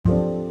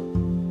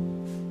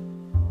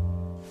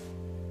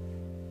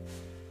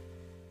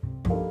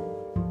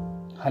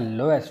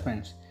Hello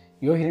aspirants,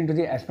 you're hearing to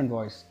the aspirant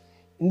voice.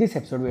 In this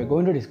episode, we are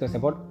going to discuss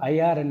about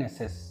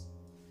IRNSS.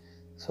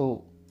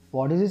 So,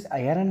 what is this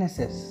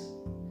IRNSS?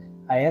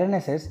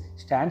 IRNSS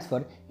stands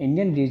for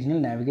Indian Regional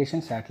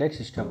Navigation Satellite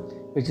System,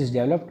 which is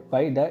developed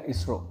by the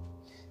ISRO.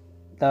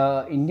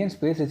 The Indian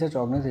Space Research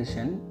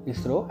Organization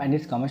 (ISRO) and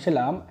its commercial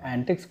arm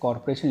Antrix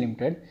Corporation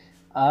Limited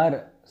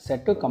are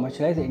set to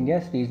commercialize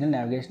India's regional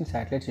navigation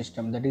satellite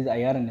system, that is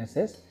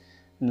IRNSS.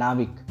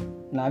 NAVIC.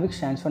 NAVIC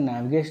stands for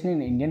Navigation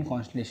in Indian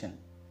Constellation.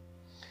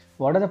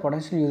 What are the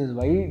potential uses?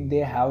 Why they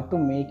have to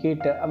make it?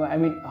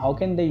 How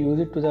can they use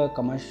it to the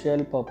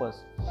commercial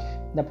purpose?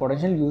 The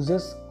potential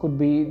uses could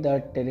be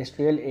the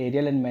terrestrial,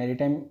 aerial, and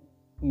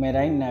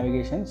marine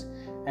navigations,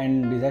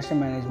 and disaster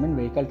management,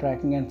 vehicle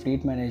tracking, and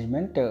fleet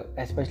management,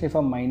 especially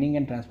for mining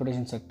and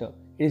transportation sector.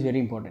 It is very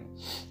important.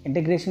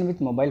 Integration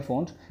with mobile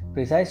phones,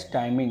 precise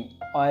timing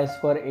as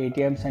for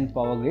ATMs and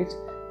power grids,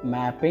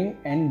 mapping,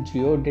 and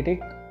geodetic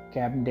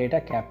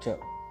data capture.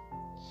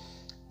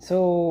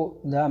 So,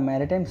 the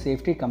Maritime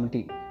Safety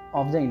Committee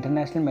of the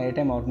International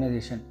Maritime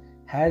Organization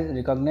has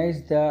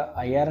recognized the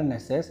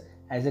IRNSS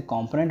as a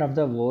component of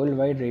the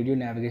Worldwide Radio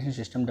Navigation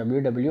System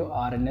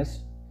WWRNS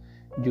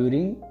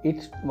during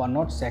its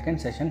 102nd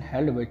session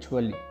held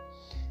virtually.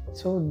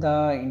 So,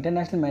 the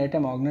International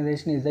Maritime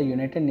Organization is the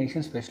United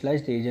Nations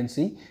specialized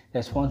agency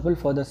responsible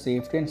for the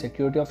safety and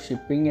security of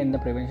shipping and the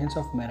prevention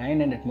of marine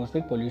and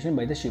atmospheric pollution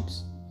by the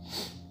ships.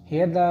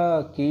 Here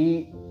the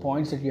key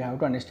points that you have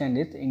to understand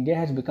is India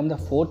has become the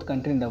fourth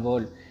country in the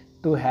world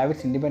to have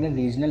its independent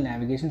regional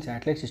navigation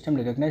satellite system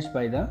recognized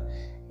by the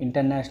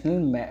International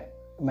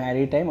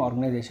Maritime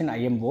Organization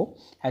 (IMO)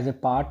 as a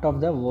part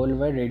of the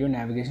Worldwide Radio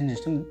Navigation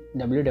System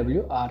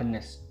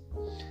WWRNS.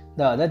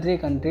 The other three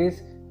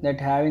countries that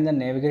have in the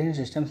navigation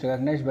systems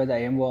recognized by the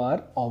IMO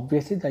are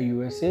obviously the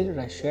USA,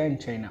 Russia, and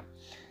China.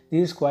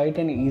 This is quite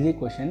an easy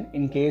question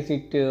in case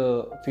it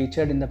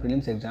featured in the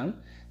prelims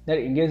exam, that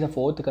India is the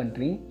fourth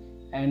country,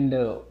 and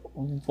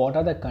what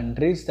are the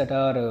countries that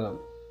are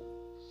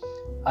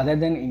other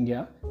than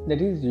India,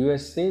 that is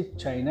USA,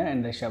 China,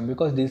 and Russia,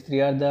 because these three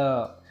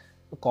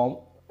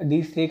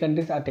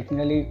countries are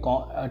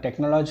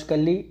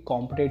technologically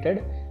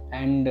competitive,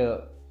 and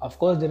of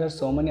course there are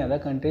so many other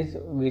countries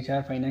which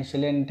are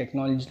financially and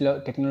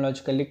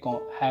technologically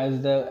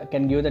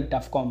can give the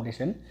tough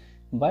competition,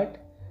 but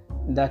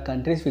the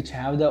countries which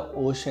have the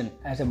ocean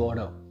as a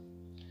border,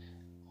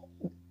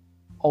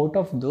 out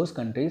of those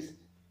countries,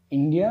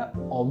 India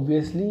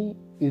obviously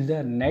is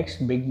the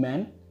next big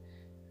man,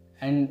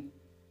 and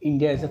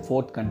India is the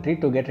fourth country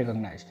to get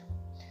recognized.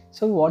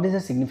 So, what is the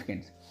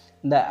significance?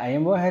 The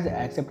IMO has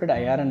accepted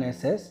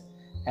IRNSS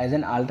as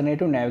an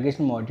alternative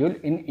navigation module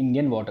in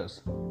Indian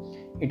waters.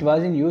 It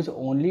was in use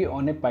only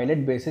on a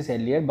pilot basis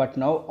earlier, but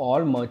now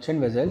all merchant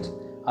vessels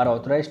are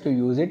authorized to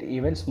use it,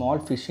 even small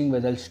fishing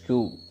vessels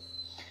too.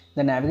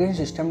 The navigation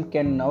system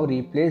can now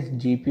replace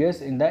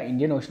GPS in the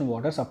Indian Ocean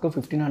waters up to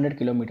 1500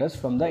 kilometers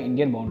from the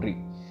Indian boundary.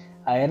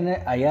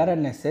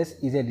 IRNSS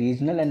is a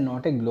regional and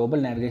not a global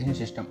navigation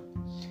system.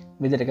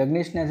 With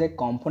recognition as a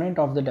component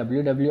of the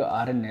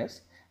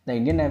WWRNS, the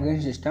Indian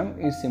navigation system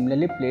is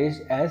similarly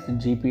placed as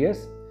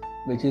GPS,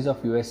 which is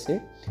of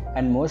USA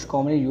and most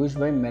commonly used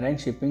by marine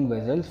shipping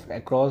vessels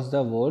across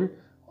the world,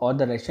 or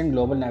the Russian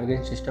Global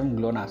Navigation System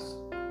GLONASS.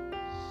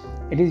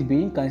 It is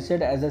being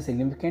considered as a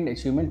significant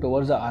achievement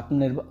towards the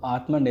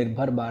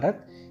Atmanirbhar Bharat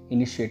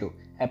initiative.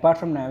 Apart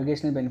from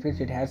navigational benefits,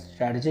 it has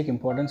strategic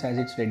importance as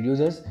it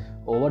reduces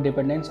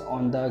over-dependence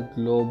on the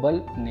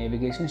global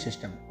navigation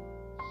system.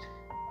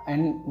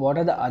 And what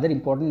are the other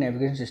important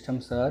navigation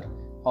systems, sir?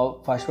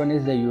 First one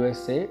is the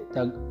USA.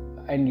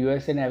 And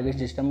USA navigation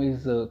system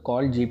is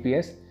called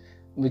GPS,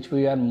 which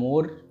we are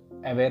more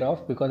aware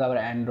of because our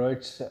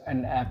Androids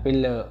and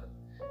Apple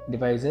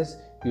devices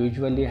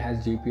usually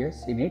has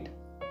GPS in it.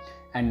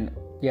 And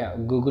yeah,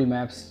 Google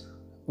Maps,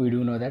 we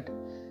do know that.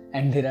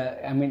 And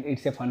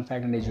it's a fun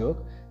fact and a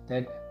joke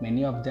that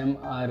many of them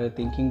are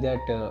thinking that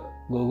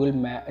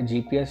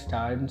GPS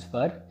stands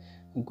for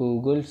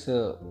Google's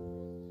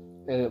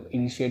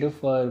initiative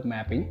for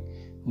mapping,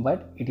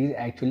 but it is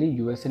actually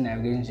USA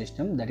navigation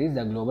system, that is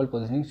the global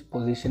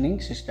positioning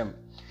system.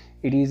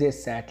 It is a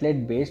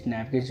satellite based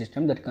navigation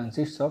system that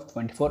consists of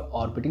 24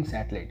 orbiting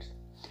satellites.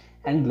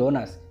 And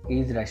GLONASS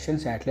is Russian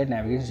satellite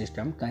navigation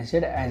system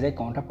considered as a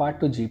counterpart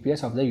to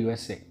GPS of the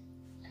USA.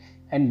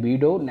 And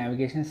BeiDou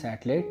navigation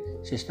satellite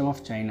system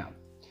of China.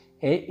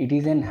 It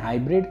is an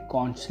hybrid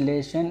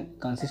constellation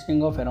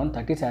consisting of around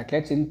 30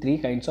 satellites in 3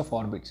 kinds of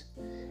orbits.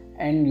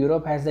 And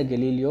Europe has the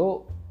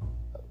Galileo,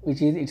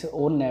 which is its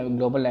own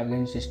global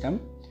navigation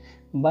system,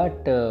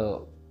 but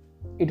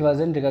it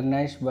wasn't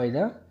recognized by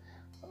the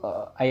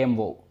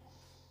IMO.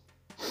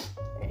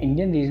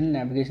 Indian Regional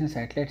Navigation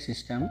Satellite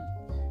System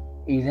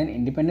is an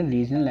independent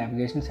regional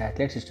navigation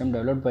satellite system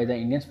developed by the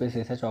Indian Space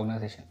Research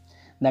Organization.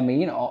 The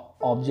main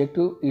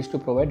objective is to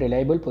provide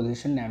reliable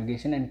position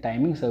navigation and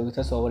timing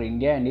services over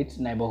India and its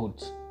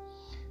neighborhoods.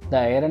 The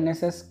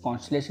IRNSS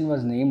constellation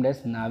was named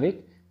as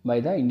NAVIC by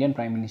the Indian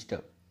Prime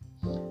Minister.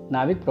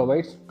 NAVIC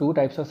provides two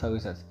types of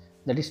services.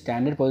 that is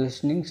Standard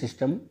Positioning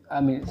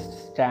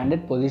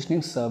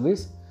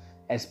Service,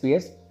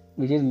 SPS,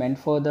 which is meant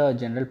for the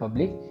general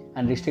public,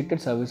 and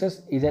Restricted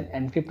Services is an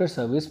encrypted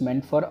service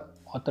meant for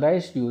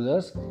authorized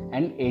users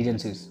and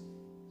agencies.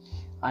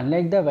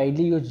 Unlike the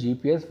widely used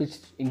GPS, which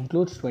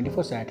includes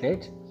 24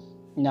 satellites,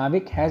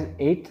 NAVIC has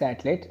 8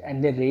 satellites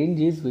and their range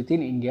is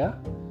within India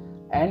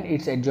and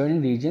its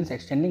adjoining regions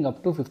extending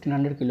up to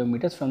 1500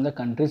 kilometers from the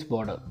country's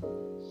border.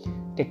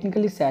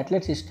 Technically,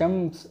 satellite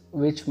systems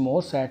which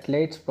more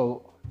satellites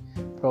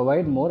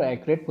provide more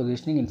accurate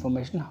positioning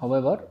information.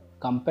 However,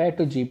 compared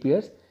to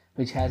GPS,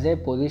 which has a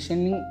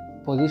position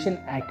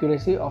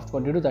accuracy of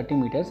 20 to 30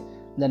 meters,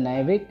 the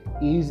NAVIC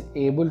is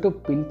able to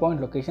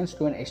pinpoint locations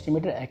to an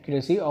estimated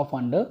accuracy of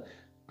under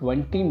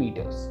 20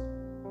 meters.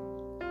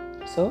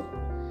 So,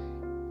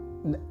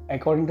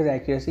 according to the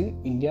accuracy,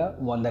 India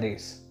won the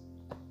race.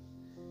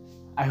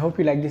 I hope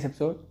you like this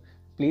episode.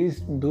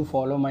 Please do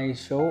follow my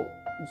show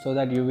so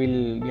that you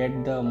will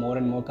get the more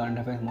and more current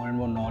affairs, more and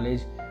more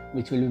knowledge,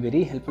 which will be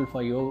very helpful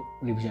for your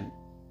revision.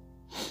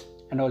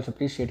 And also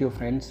please share to your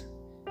friends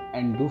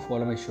and do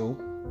follow my show.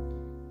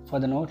 For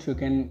the notes, you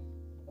can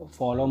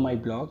follow my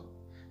blog,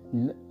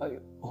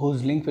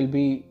 whose link will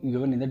be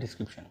given in the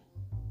description.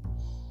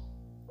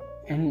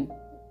 And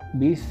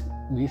be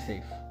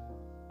safe.